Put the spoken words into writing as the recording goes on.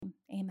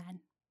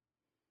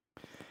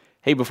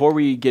Hey, before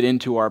we get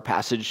into our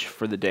passage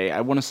for the day, I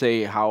want to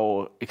say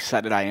how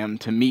excited I am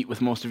to meet with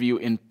most of you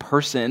in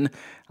person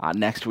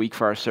next week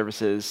for our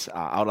services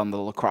out on the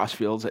lacrosse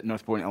fields at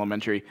North Point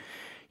Elementary.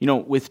 You know,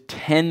 with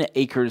 10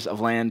 acres of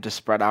land to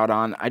spread out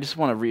on, I just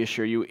want to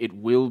reassure you it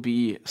will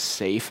be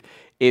safe.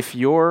 If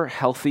you're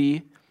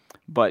healthy,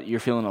 but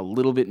you're feeling a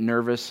little bit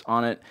nervous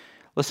on it,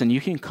 listen,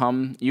 you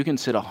can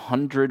sit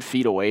 100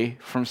 feet away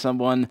from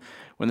someone.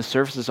 When the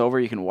service is over,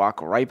 you can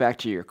walk right back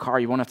to your car.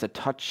 You won't have to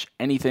touch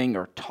anything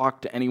or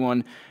talk to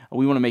anyone.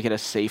 We want to make it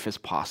as safe as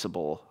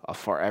possible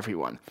for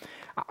everyone.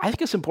 I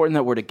think it's important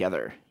that we're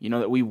together,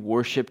 that we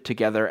worship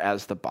together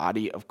as the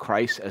body of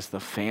Christ, as the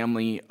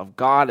family of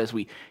God, as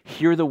we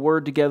hear the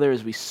word together,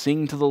 as we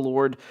sing to the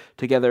Lord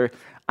together.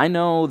 I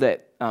know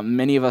that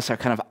many of us are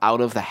kind of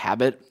out of the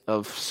habit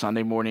of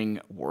Sunday morning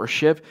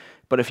worship,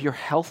 but if you're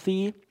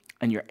healthy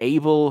and you're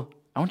able,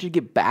 I want you to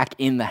get back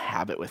in the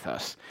habit with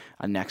us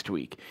next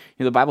week.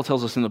 The Bible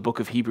tells us in the book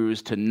of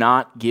Hebrews to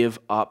not give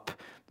up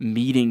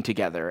meeting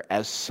together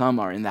as some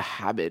are in the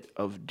habit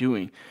of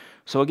doing.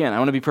 So again, I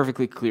want to be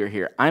perfectly clear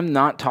here. I'm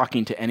not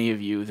talking to any of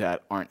you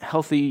that aren't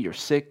healthy, you're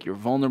sick, you're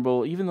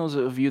vulnerable, even those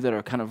of you that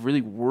are kind of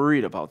really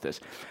worried about this.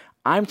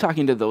 I'm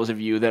talking to those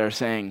of you that are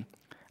saying,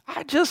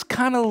 I just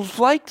kind of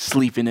like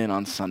sleeping in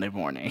on Sunday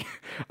morning.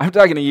 I'm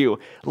talking to you.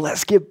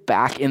 Let's get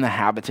back in the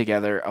habit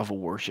together of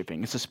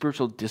worshiping. It's a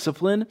spiritual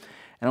discipline,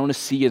 and I want to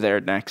see you there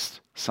next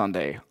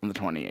Sunday on the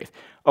 28th.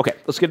 Okay,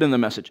 let's get into the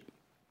message.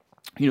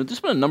 There's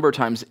been a number of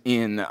times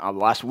in the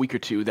last week or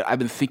two that I've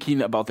been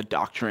thinking about the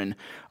doctrine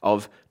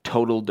of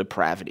total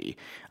depravity.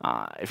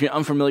 If you're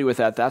unfamiliar with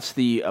that, that's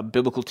the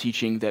biblical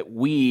teaching that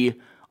we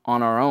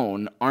on our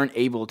own aren't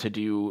able to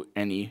do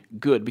any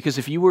good. Because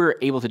if you were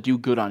able to do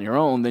good on your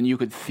own, then you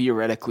could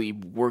theoretically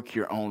work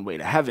your own way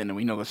to heaven, and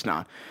we know that's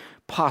not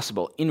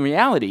possible. In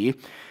reality,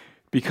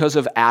 because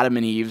of Adam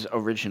and Eve's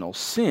original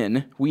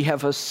sin, we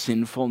have a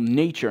sinful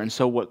nature, and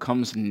so what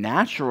comes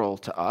natural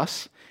to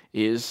us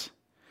is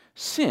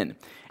sin.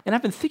 And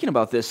I've been thinking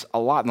about this a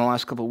lot in the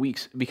last couple of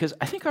weeks because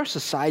I think our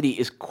society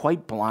is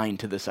quite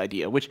blind to this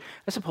idea, which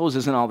I suppose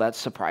isn't all that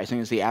surprising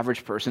as the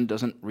average person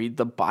doesn't read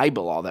the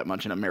Bible all that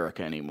much in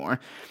America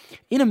anymore.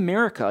 In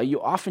America, you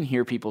often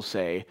hear people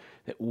say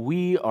that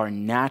we are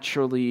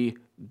naturally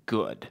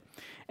good.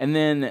 And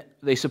then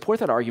they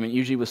support that argument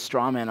usually with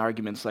straw man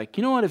arguments like,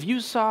 you know what, if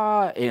you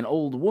saw an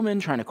old woman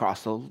trying to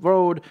cross the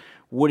road,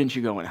 wouldn't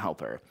you go and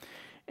help her?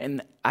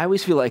 And I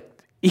always feel like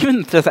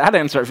even to that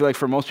answer, I feel like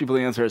for most people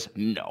the answer is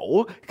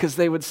no, because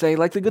they would say,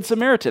 like the Good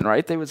Samaritan,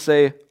 right? They would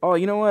say, oh,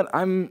 you know what,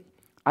 I'm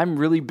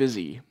really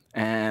busy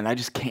and I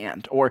just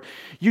can't. Or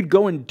you'd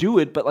go and do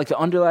it, but like the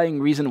underlying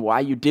reason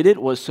why you did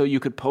it was so you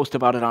could post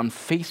about it on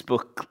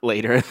Facebook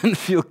later and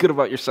feel good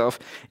about yourself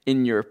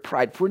in your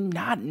pride. We're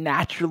not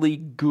naturally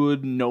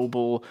good,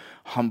 noble,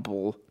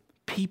 humble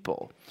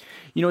people.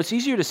 It's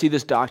easier to see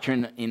this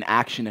doctrine in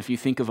action if you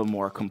think of a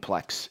more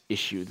complex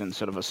issue than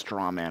sort of a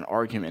straw man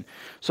argument.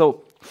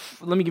 So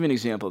let me give you an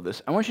example of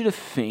this. I want you to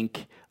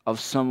think of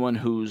someone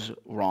who's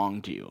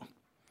wronged you.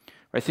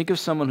 Right? Think of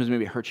someone who's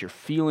maybe hurt your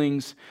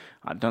feelings,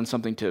 done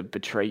something to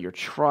betray your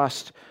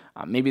trust.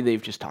 Maybe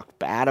they've just talked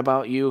bad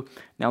about you.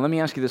 Now let me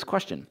ask you this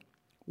question.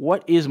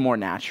 What is more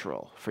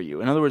natural for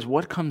you? In other words,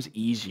 what comes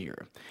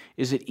easier?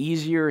 Is it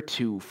easier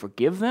to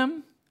forgive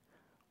them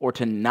or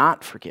to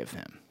not forgive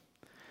them?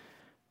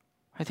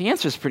 The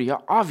answer is pretty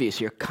obvious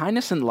here.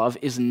 Kindness and love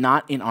is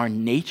not in our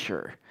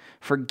nature.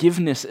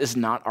 Forgiveness is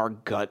not our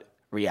gut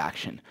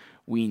reaction.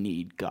 We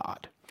need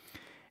God.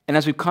 And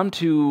as we come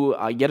to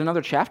yet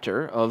another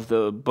chapter of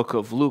the book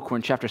of Luke, we're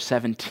in chapter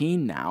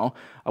 17 now,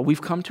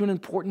 we've come to an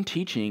important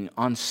teaching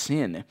on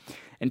sin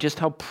and just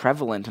how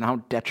prevalent and how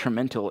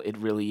detrimental it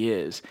really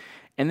is,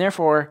 and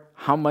therefore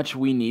how much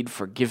we need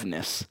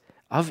forgiveness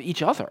of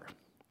each other.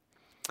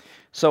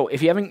 So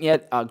if you haven't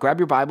yet, grab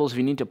your Bibles. If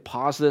you need to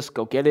pause this,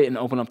 go get it and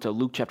open up to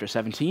Luke chapter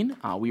 17.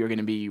 We are going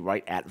to be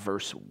right at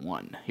verse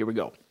 1. Here we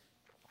go.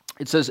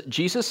 It says,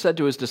 Jesus said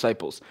to his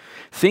disciples,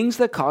 "Things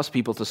that cause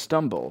people to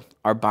stumble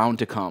are bound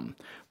to come,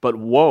 but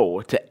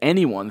woe to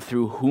anyone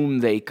through whom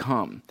they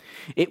come.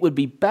 It would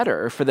be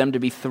better for them to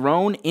be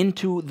thrown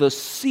into the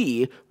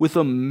sea with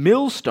a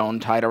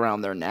millstone tied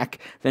around their neck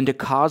than to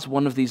cause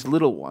one of these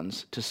little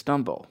ones to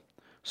stumble.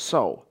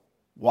 So,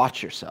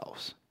 watch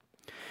yourselves.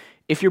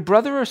 If your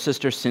brother or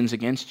sister sins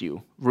against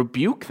you,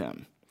 rebuke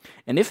them,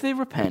 and if they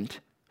repent,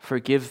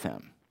 forgive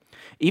them.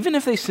 Even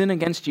if they sin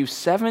against you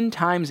 7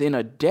 times in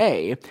a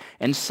day,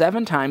 and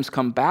 7 times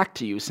come back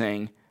to you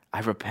saying,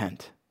 'I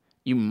repent,'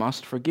 you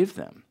must forgive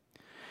them."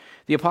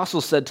 The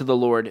apostles said to the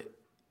Lord,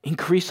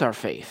 "Increase our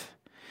faith."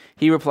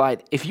 He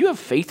replied, "If you have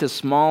faith as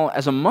small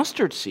as a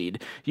mustard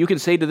seed, you can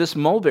say to this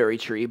mulberry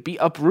tree, 'Be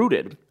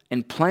uprooted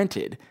and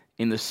planted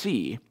in the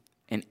sea,'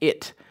 and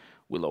it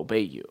will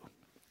obey you."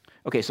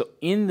 Okay, so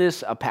in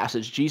this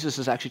passage, Jesus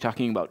is actually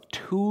talking about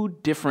 2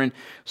 different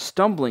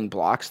stumbling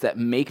blocks that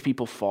make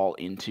people fall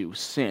into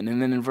sin.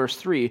 And then in verse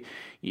 3,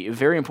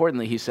 very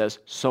importantly, he says,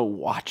 "So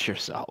watch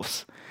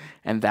yourselves,"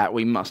 and that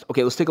we must.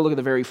 Okay, let's take a look at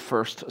the very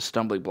first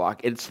stumbling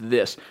block. It's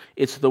this.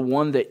 It's the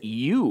one that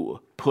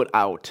you put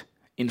out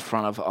in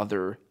front of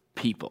other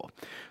people.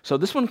 So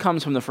this one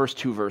comes from the first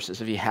two verses,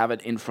 if you have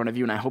it in front of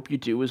you, and I hope you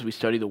do as we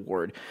study the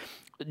word.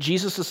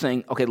 Jesus is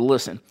saying, okay,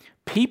 listen,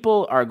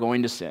 people are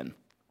going to sin.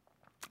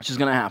 It's just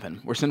going to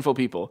happen. We're sinful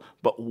people.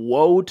 But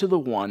woe to the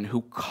one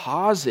who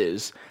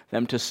causes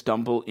them to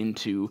stumble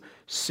into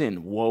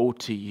sin. Woe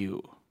to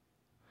you.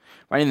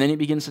 Right? And then he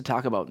begins to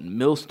talk about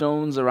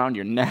millstones around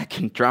your neck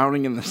and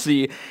drowning in the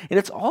sea. And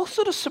it's all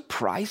sort of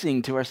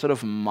surprising to our sort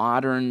of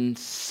modern,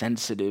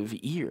 sensitive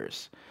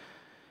ears.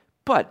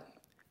 But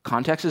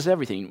context is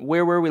everything.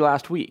 Where were we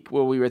last week?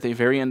 Well, we were at the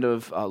very end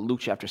of Luke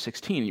chapter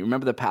 16. You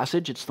remember the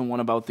passage? It's the one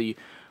about the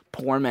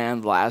poor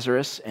man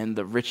Lazarus and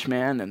the rich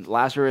man. And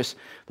Lazarus,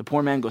 the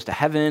poor man, goes to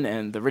heaven,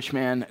 and the rich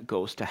man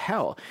goes to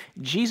hell.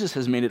 Jesus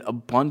has made it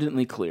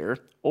abundantly clear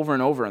over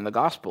and over in the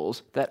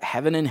Gospels that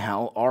heaven and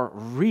hell are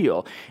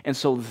real. And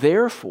so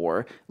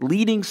therefore,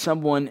 leading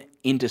someone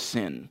into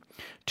sin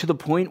to the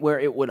point where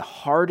it would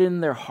harden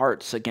their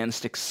hearts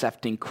against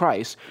accepting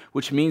Christ,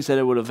 which means that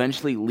it would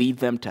eventually lead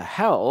them to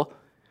hell,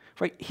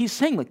 right? He's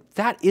saying, like,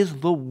 that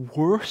is the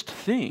worst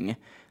thing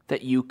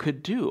that you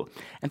could do.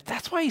 And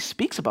that's why he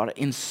speaks about it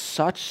in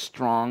such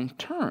strong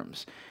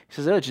terms. He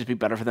says it would just be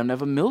better for them to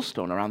have a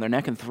millstone around their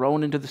neck and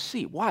thrown into the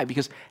sea. Why?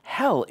 Because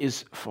hell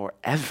is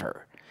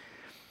forever.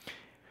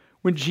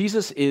 When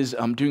Jesus is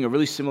doing a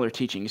really similar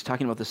teaching, he's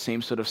talking about the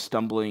same sort of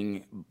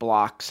stumbling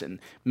blocks and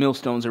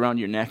millstones around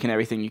your neck and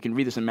everything. You can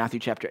read this in Matthew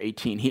chapter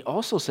 18. He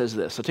also says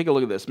this. So take a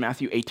look at this.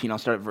 Matthew 18, I'll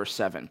start at verse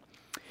 7.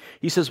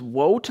 He says,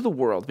 woe to the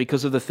world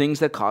because of the things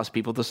that cause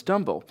people to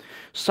stumble.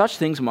 Such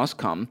things must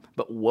come,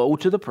 but woe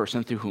to the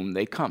person through whom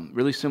they come.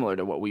 Really similar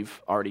to what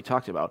we've already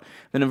talked about.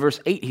 Then in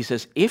verse 8, he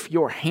says, if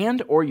your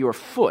hand or your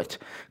foot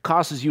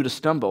causes you to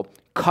stumble,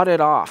 cut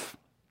it off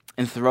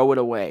and throw it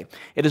away.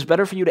 It is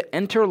better for you to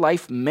enter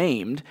life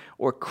maimed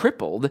or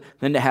crippled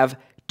than to have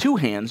 2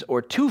 hands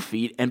or 2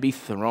 feet and be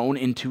thrown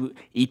into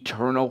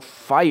eternal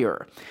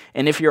fire.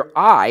 And if your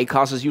eye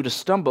causes you to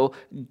stumble,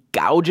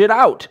 gouge it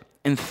out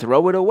and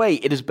throw it away.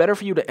 It is better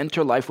for you to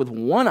enter life with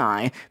 1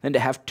 eye than to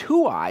have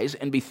 2 eyes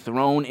and be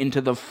thrown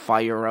into the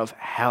fire of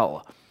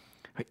hell.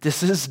 Right?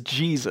 This is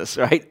Jesus,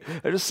 right?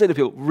 I just say to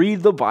people,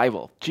 read the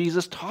Bible.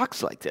 Jesus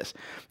talks like this.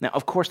 Now,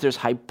 of course, there's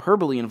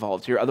hyperbole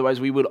involved here. Otherwise,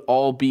 we would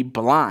all be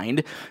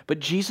blind. But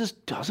Jesus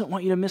doesn't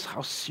want you to miss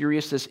how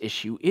serious this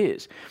issue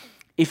is.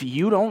 If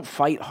you don't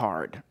fight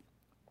hard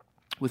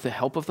with the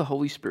help of the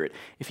Holy Spirit,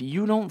 if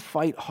you don't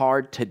fight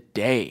hard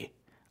today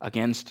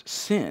against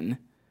sin,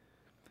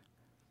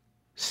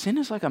 sin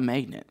is like a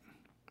magnet,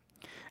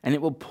 and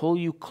it will pull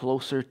you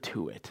closer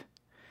to it.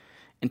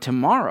 And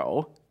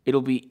tomorrow,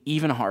 it'll be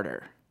even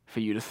harder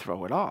for you to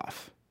throw it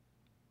off.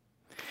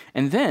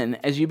 And then,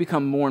 as you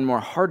become more and more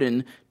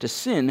hardened to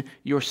sin,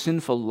 your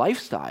sinful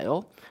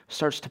lifestyle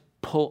starts to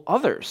pull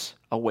others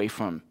away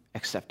from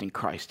accepting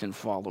Christ and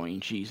following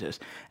Jesus.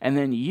 And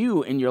then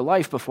you, in your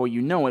life, before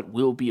you know it,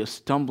 will be a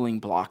stumbling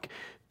block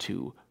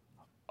to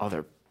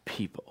other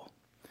people.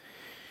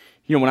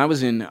 You know, when I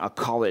was in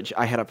college,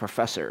 I had a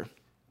professor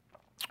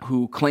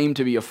who claimed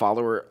to be a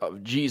follower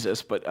of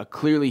Jesus, but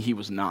clearly he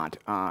was not.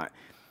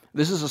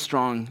 This is a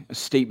strong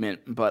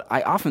statement, but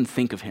I often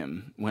think of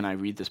him when I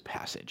read this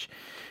passage.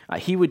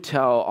 He would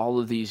tell all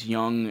of these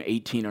young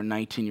 18 or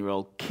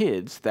 19-year-old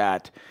kids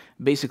that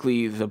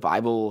basically the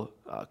Bible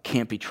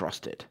can't be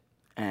trusted.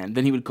 And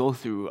then he would go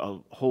through a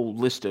whole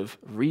list of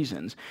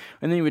reasons.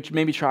 And then he would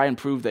maybe try and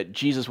prove that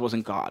Jesus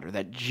wasn't God or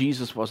that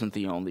Jesus wasn't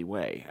the only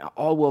way,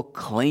 all while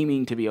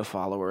claiming to be a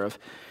follower of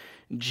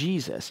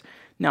Jesus.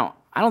 Now,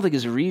 I don't think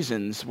his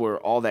reasons were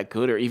all that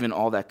good or even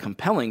all that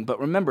compelling, but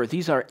remember,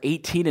 these are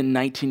 18 and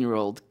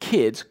 19-year-old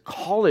kids,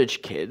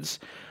 college kids,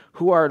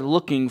 who are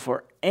looking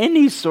for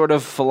any sort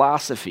of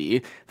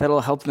philosophy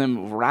that'll help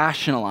them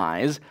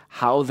rationalize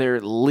how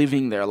they're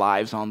living their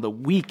lives on the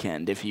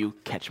weekend, if you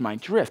catch my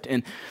drift.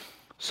 And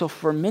so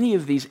for many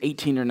of these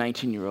 18 or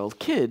 19-year-old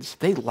kids,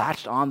 they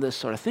latched on this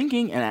sort of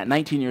thinking, and at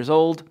 19 years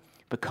old,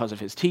 because of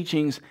his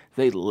teachings,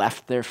 they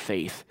left their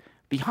faith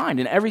behind.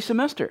 And every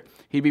semester,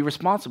 he'd be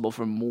responsible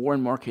for more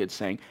and more kids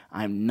saying,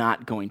 I'm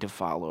not going to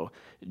follow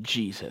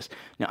Jesus.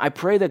 Now, I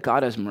pray that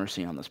God has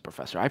mercy on this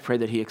professor. I pray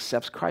that he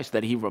accepts Christ,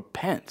 that he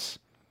repents.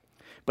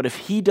 But if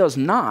he does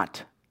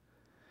not,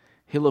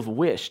 he'll have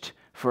wished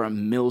for a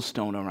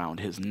millstone around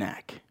his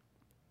neck.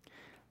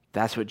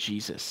 That's what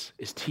Jesus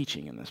is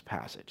teaching in this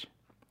passage.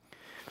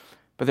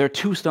 But there are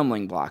 2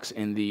 stumbling blocks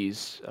in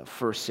these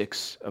first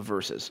 6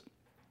 verses.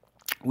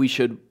 We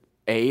should,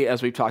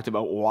 as we've talked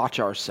about, watch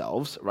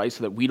ourselves, right,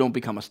 so that we don't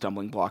become a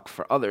stumbling block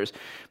for others.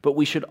 But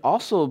we should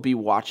also be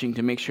watching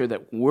to make sure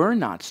that we're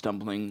not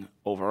stumbling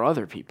over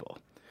other people.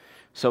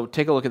 So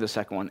take a look at the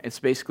second one. It's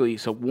basically,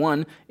 so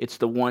 1, it's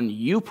the one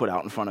you put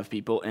out in front of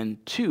people,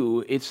 and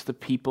 2, it's the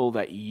people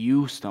that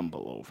you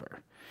stumble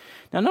over.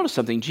 Now notice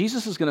something.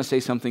 Jesus is going to say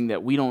something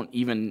that we don't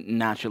even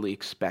naturally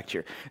expect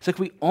here. It's like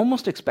we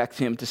almost expect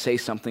him to say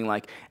something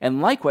like, and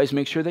likewise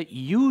make sure that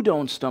you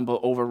don't stumble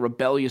over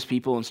rebellious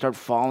people and start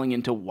falling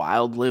into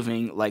wild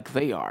living like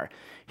they are.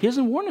 He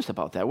doesn't warn us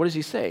about that. What does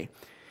he say?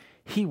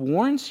 He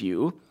warns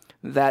you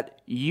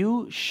that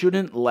you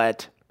shouldn't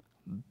let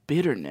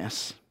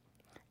bitterness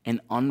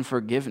and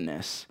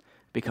unforgiveness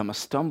become a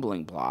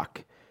stumbling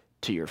block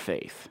to your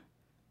faith.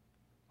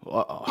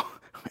 Uh-oh.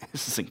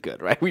 This isn't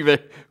good, right?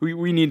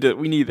 We need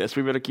this.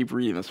 We better keep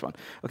reading this one.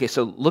 Okay,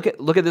 so look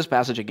at this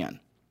passage again.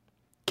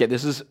 Okay,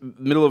 this is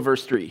middle of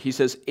verse 3. He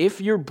says,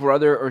 if your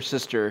brother or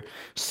sister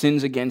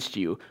sins against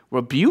you,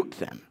 rebuke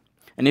them.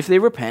 And if they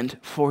repent,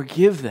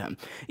 forgive them.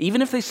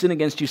 Even if they sin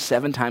against you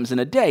 7 times in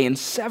a day, and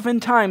 7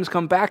 times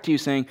come back to you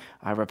saying,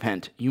 I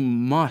repent, you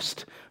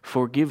must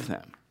forgive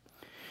them.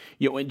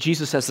 You know, when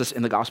Jesus says this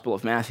in the Gospel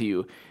of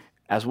Matthew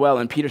as well,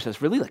 and Peter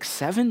says, really, like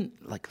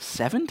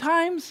seven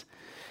times?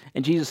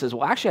 And Jesus says,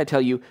 well, actually, I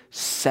tell you,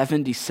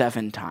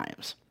 77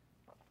 times.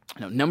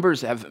 Now,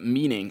 numbers have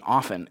meaning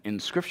often in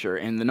Scripture,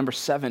 and the number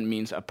 7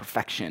 means a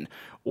perfection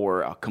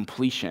or a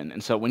completion.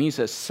 And so when he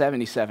says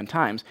 77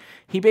 times,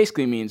 he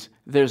basically means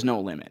there's no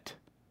limit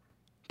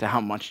to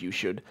how much you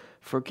should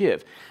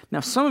forgive.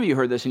 Now, some of you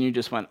heard this and you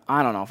just went,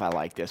 I don't know if I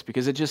like this,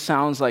 because it just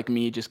sounds like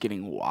me just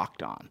getting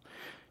walked on.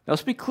 Now,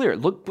 let's be clear.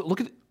 Look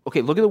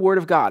at the Word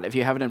of God if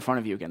you have it in front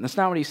of you again. That's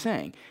not what he's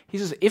saying. He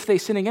says, if they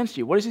sin against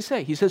you, what does he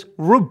say? He says,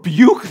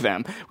 rebuke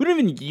them. We don't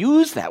even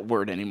use that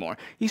word anymore.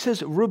 He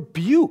says,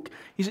 rebuke.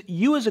 He says,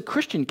 you as a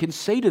Christian can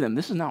say to them,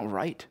 this is not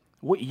right.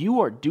 What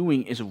you are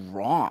doing is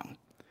wrong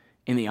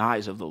in the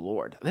eyes of the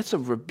Lord. That's a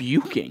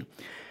rebuking.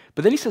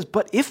 But then he says,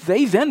 but if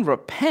they then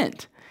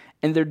repent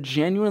and they're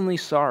genuinely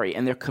sorry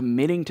and they're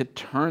committing to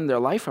turn their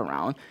life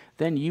around,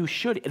 then you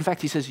should. In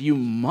fact, he says, you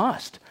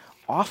must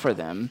offer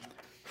them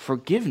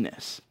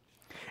forgiveness.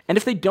 And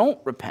if they don't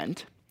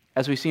repent,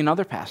 as we see in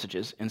other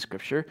passages in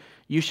Scripture,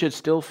 you should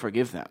still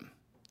forgive them,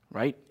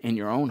 right, in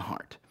your own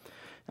heart.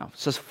 Now,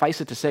 suffice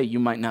it to say, you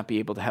might not be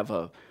able to have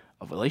a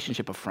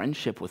relationship, a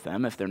friendship with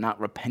them if they're not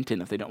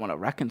repentant, if they don't want to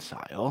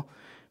reconcile,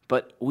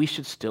 but we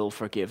should still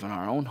forgive in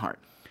our own heart.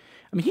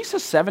 I mean, he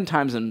says 7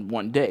 times in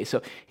one day,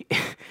 so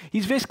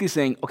he's basically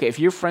saying, okay, if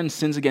your friend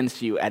sins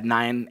against you at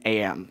 9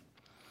 a.m.,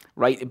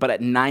 right, but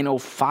at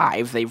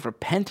 9:05, they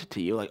repent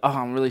to you, like, oh,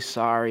 I'm really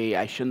sorry,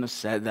 I shouldn't have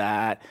said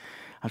that,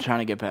 I'm trying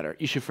to get better.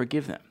 You should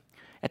forgive them.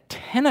 At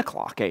 10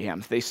 o'clock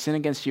a.m., they sin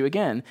against you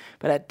again,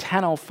 but at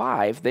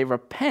 10:05, they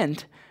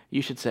repent,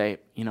 you should say,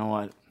 you know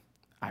what,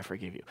 I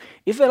forgive you.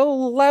 If at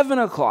 11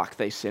 o'clock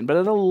they sin, but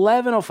at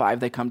 11:05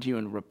 they come to you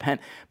and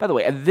repent. By the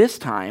way, at this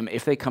time,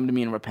 if they come to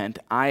me and repent,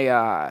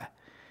 I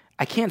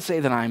can't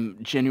say that I'm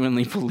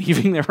genuinely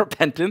believing their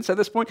repentance at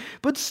this point,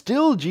 but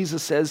still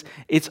Jesus says,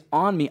 it's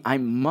on me, I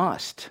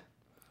must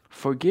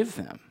forgive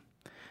them.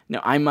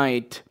 Now, I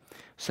might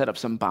set up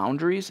some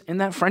boundaries in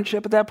that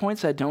friendship at that point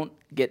so I don't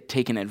get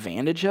taken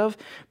advantage of,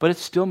 but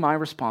it's still my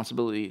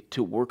responsibility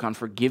to work on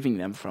forgiving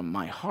them from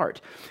my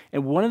heart.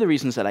 And one of the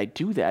reasons that I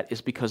do that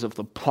is because of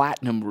the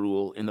platinum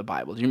rule in the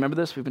Bible. Do you remember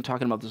this? We've been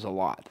talking about this a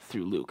lot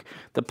through Luke.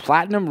 The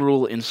platinum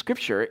rule in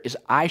Scripture is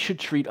I should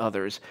treat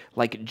others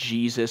like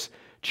Jesus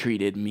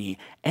treated me.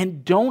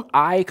 And don't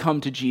I come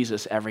to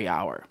Jesus every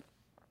hour?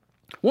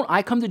 Won't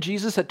I come to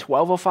Jesus at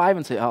 12:05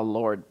 and say, oh,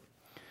 Lord,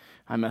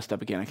 I messed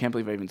up again. I can't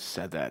believe I even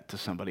said that to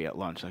somebody at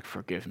lunch, like,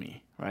 forgive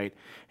me, right?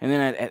 And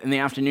then in the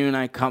afternoon,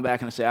 I come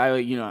back and I say,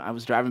 I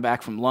was driving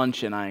back from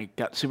lunch and I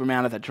got super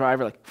mad at that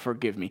driver, like,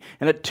 forgive me.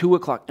 And at 2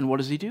 o'clock, and what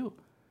does he do?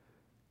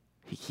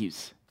 He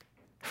keeps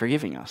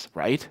forgiving us,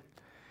 right?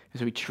 And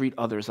so we treat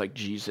others like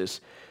Jesus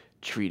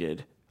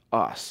treated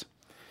us.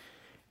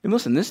 And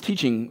listen, this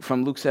teaching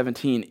from Luke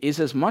 17 is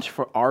as much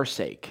for our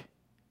sake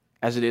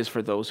as it is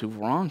for those who've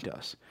wronged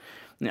us.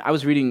 Now, I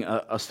was reading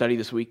a study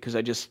this week because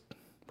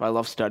I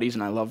love studies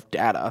and I love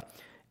data.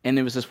 And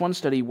there was this one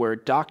study where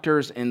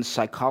doctors and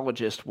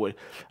psychologists would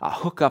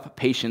hook up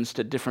patients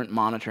to different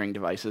monitoring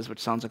devices, which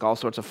sounds like all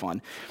sorts of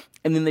fun.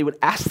 And then they would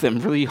ask them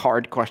really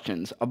hard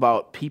questions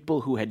about people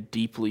who had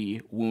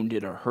deeply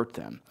wounded or hurt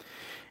them.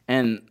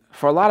 And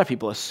for a lot of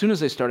people, as soon as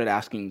they started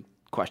asking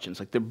questions,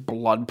 like their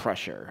blood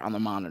pressure on the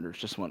monitors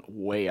just went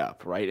way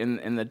up, right?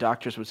 And the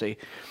doctors would say,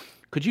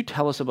 could you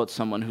tell us about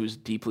someone who's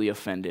deeply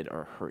offended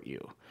or hurt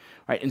you?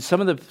 Right? And some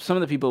of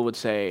the people would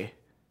say,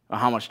 well,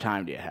 how much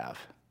time do you have?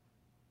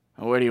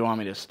 Where do you want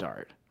me to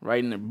start?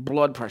 Right? And their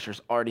blood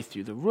pressure's already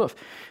through the roof.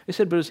 They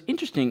said, but it was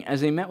interesting,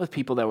 as they met with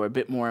people that were a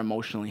bit more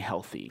emotionally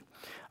healthy,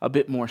 a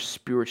bit more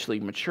spiritually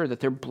mature, that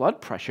their blood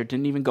pressure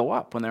didn't even go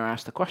up when they were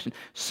asked the question.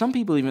 Some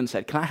people even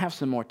said, can I have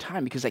some more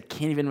time? Because I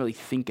can't even really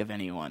think of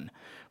anyone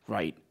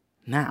right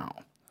now.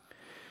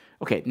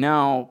 Okay,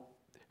 now,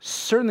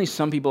 certainly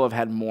some people have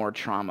had more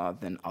trauma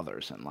than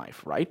others in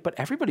life, right? But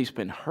everybody's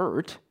been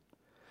hurt.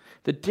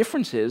 The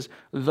difference is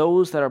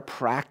those that are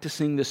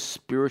practicing the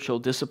spiritual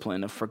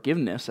discipline of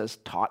forgiveness as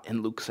taught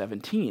in Luke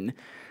 17,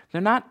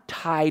 they're not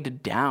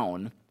tied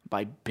down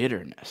by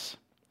bitterness.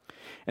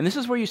 And this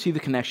is where you see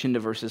the connection to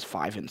verses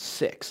 5 and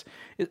 6.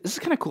 This is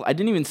kind of cool. I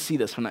didn't even see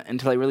this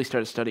until I really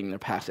started studying their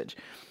passage.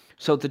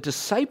 So the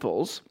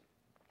disciples,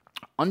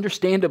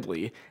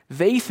 understandably,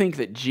 they think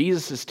that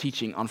Jesus'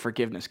 teaching on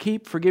forgiveness,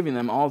 keep forgiving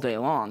them all day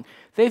long,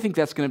 they think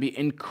that's going to be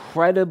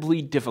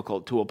incredibly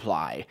difficult to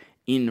apply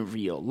in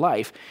real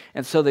life.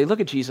 And so they look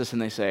at Jesus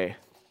and they say,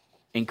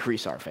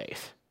 increase our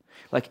faith.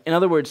 Like, in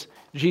other words,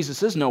 Jesus,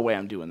 there's no way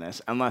I'm doing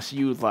this unless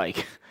you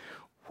like,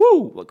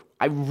 whoo, look,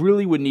 I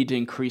really would need to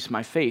increase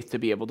my faith to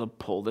be able to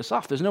pull this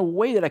off. There's no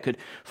way that I could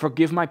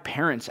forgive my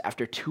parents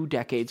after 2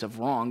 decades of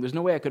wrong. There's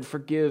no way I could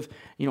forgive,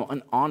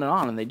 and on and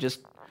on. And they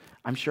just,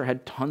 I'm sure,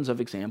 had tons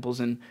of examples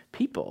and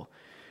people.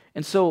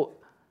 And so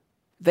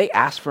they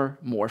asked for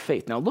more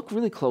faith. Now look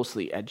really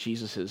closely at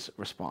Jesus'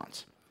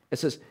 response. It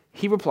says,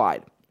 he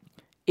replied,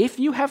 if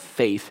you have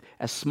faith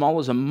as small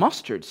as a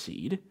mustard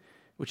seed,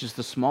 which is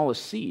the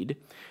smallest seed,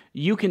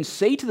 you can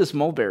say to this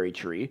mulberry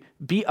tree,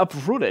 be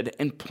uprooted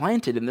and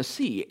planted in the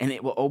sea, and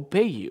it will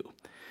obey you.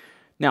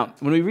 Now,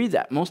 when we read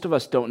that, most of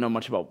us don't know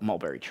much about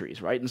mulberry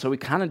trees, right? And so we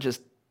kind of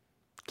just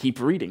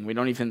keep reading. We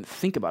don't even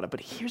think about it.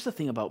 But here's the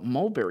thing about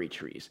mulberry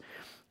trees.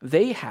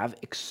 They have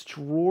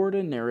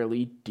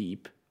extraordinarily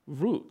deep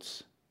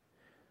roots,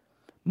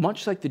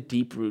 much like the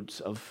deep roots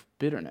of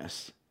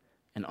bitterness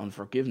and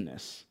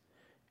unforgiveness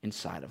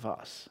inside of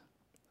us.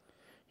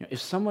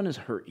 If someone has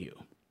hurt you,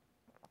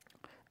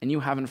 and you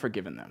haven't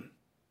forgiven them,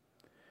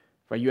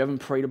 right? You haven't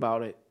prayed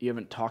about it. You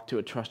haven't talked to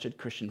a trusted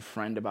Christian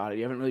friend about it.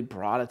 You haven't really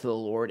brought it to the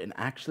Lord and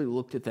actually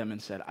looked at them and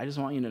said, I just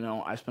want you to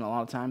know I spent a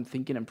lot of time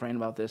thinking and praying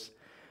about this,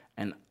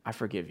 and I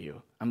forgive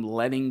you. I'm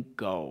letting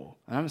go.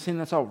 And I'm not saying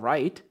that's all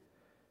right.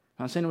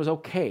 I'm not saying it was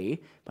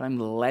okay, but I'm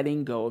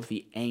letting go of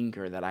the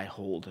anger that I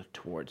hold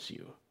towards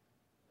you.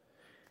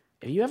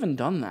 If you haven't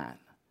done that,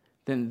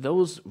 then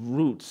those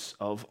roots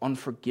of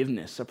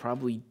unforgiveness are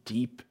probably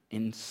deep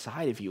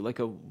inside of you, like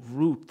a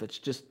root that's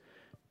just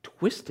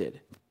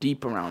twisted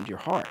deep around your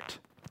heart.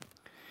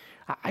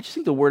 I just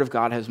think the Word of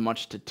God has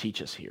much to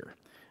teach us here.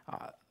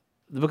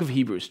 The book of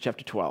Hebrews,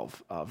 chapter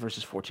 12,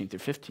 verses 14 through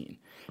 15.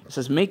 It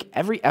says, make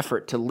every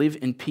effort to live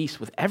in peace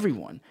with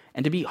everyone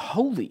and to be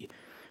holy,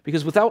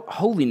 because without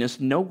holiness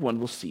no one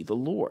will see the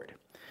Lord.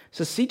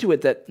 So see to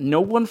it that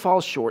no one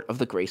falls short of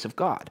the grace of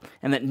God,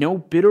 and that no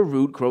bitter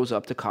root grows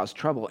up to cause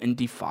trouble and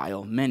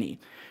defile many.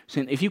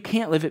 So if you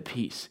can't live at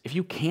peace, if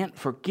you can't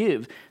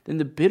forgive, then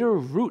the bitter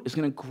root is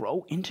going to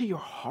grow into your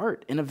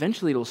heart, and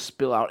eventually it'll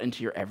spill out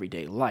into your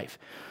everyday life.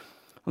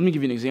 Let me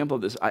give you an example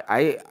of this.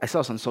 I saw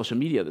this on social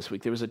media this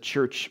week. There was a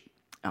church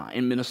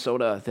in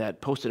Minnesota that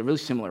posted a really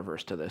similar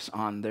verse to this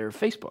on their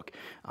Facebook.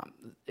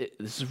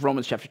 This is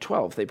Romans chapter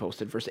 12. They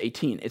posted verse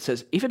 18. It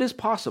says, if it is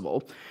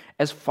possible,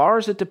 as far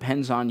as it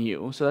depends on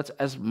you, so that's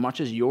as much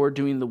as you're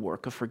doing the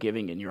work of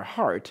forgiving in your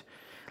heart,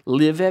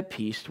 live at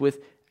peace with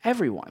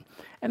everyone.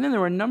 And then there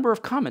were a number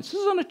of comments.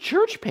 This is on a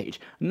church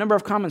page. A number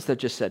of comments that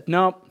just said,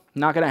 nope,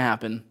 not going to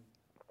happen.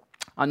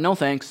 No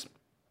thanks.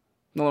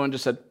 Another one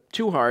just said,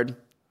 too hard.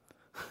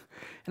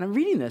 And I'm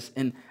reading this,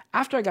 and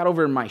after I got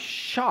over my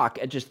shock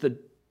at just the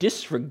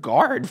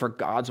disregard for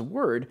God's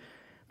word,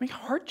 my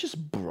heart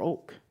just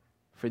broke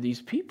for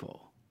these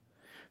people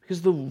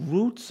because the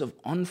roots of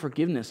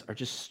unforgiveness are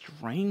just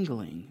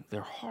strangling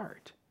their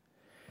heart.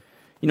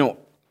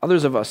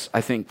 Others of us,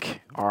 I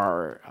think,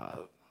 are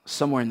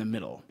somewhere in the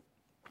middle.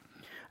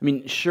 I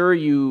mean, sure,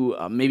 you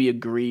maybe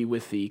agree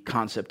with the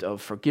concept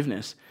of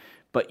forgiveness,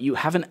 but you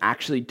haven't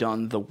actually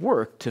done the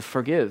work to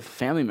forgive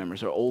family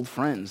members or old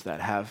friends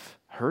that have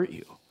hurt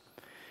you.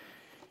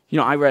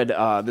 I read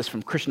this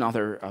from Christian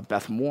author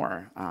Beth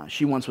Moore.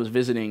 She once was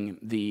visiting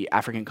the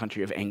African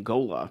country of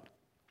Angola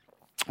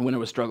when it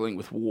was struggling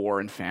with war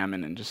and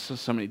famine and just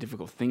so many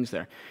difficult things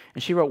there.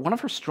 And she wrote, one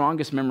of her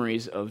strongest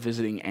memories of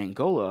visiting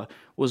Angola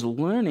was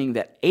learning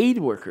that aid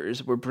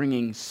workers were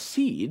bringing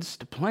seeds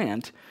to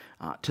plant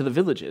to the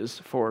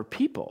villages for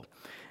people.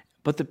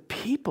 But the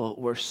people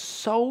were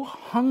so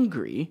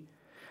hungry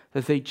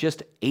that they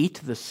just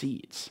ate the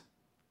seeds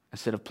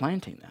instead of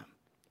planting them.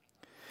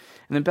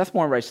 And then Beth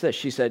Moore writes this.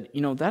 She said,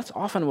 that's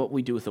often what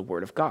we do with the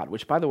Word of God,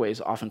 which, by the way,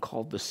 is often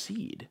called the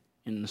seed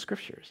in the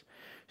Scriptures.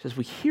 She says,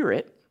 we hear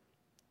it,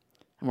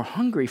 and we're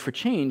hungry for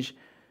change,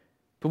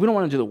 but we don't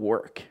want to do the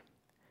work.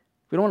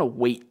 We don't want to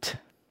wait.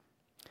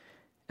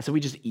 And so we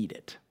just eat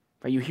it.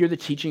 Right? You hear the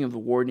teaching of the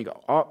Word, and you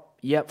go, oh,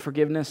 yep,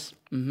 forgiveness.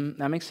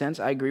 That makes sense.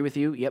 I agree with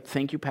you. Yep,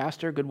 thank you,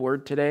 Pastor. Good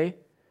word today.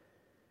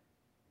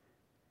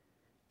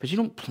 But you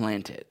don't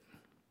plant it.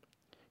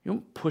 You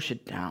don't push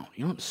it down.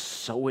 You don't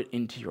sow it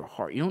into your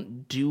heart. You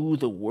don't do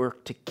the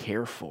work to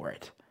care for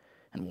it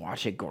and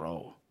watch it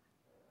grow.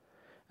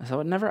 And so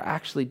it never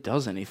actually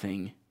does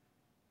anything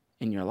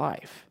in your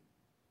life.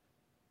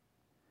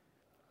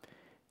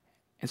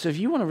 And so if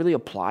you want to really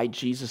apply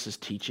Jesus'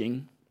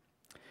 teaching,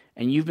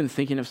 and you've been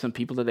thinking of some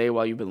people today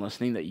while you've been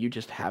listening that you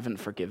just haven't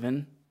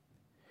forgiven,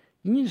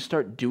 you need to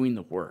start doing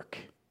the work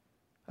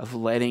of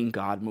letting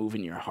God move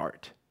in your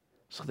heart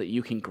so that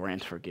you can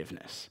grant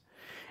forgiveness.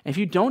 And if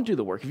you don't do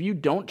the work, if you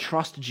don't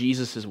trust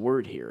Jesus'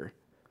 word here,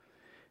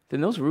 then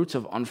those roots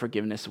of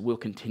unforgiveness will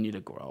continue to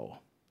grow.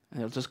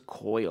 And they'll just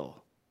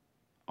coil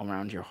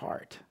around your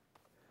heart.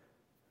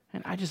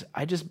 And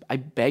I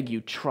beg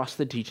you, trust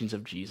the teachings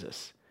of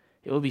Jesus.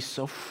 It will be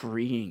so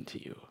freeing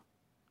to you.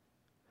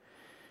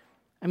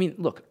 I mean,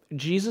 look,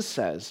 Jesus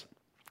says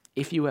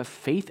If you have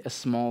faith as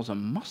small as a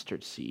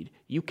mustard seed,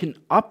 you can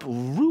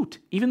uproot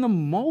even the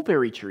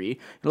mulberry tree.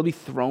 It'll be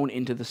thrown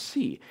into the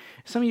sea.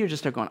 Some of you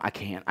just are going, I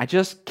can't. I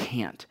just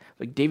can't.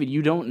 Like, David,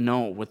 you don't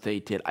know what they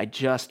did. I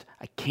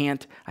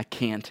can't.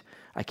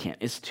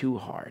 It's too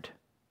hard.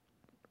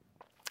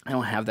 I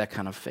don't have that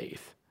kind of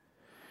faith.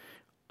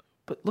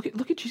 But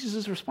look at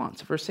Jesus'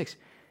 response. Verse 6.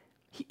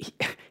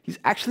 He's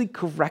actually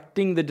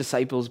correcting the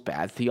disciples'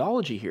 bad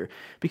theology here.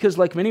 Because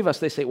like many of us,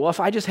 they say, well, if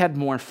I just had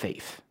more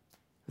faith,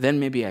 then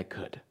maybe I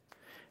could.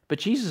 But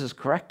Jesus is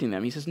correcting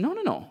them. He says,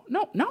 no.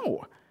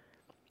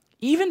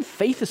 Even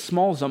faith as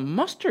small as a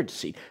mustard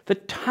seed, the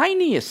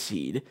tiniest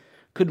seed,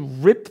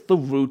 could rip the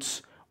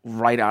roots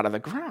right out of the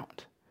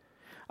ground.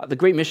 The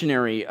great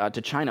missionary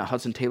to China,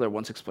 Hudson Taylor,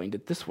 once explained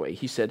it this way.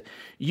 He said,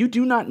 you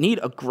do not need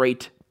a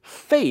great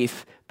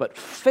faith, but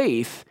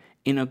faith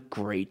in a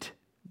great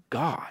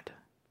God.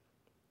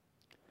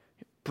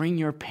 Bring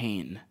your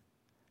pain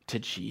to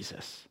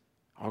Jesus,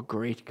 our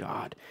great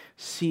God.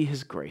 See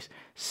his grace.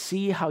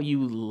 See how he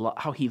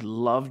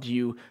loved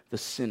you, the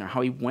sinner,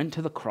 how he went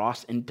to the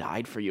cross and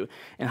died for you,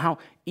 and how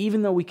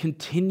even though we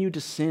continue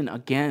to sin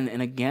again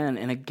and again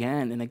and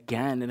again and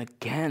again and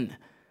again,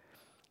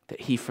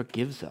 that he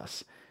forgives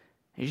us.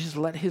 You just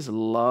let his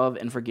love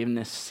and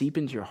forgiveness seep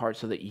into your heart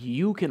so that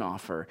you can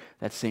offer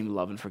that same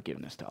love and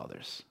forgiveness to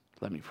others.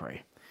 Let me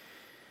pray.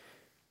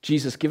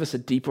 Jesus, give us a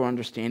deeper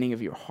understanding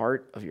of your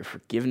heart, of your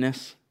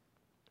forgiveness.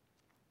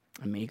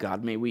 And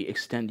may we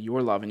extend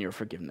your love and your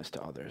forgiveness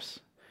to others.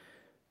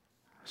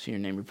 So in your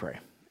name we pray.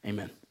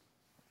 Amen.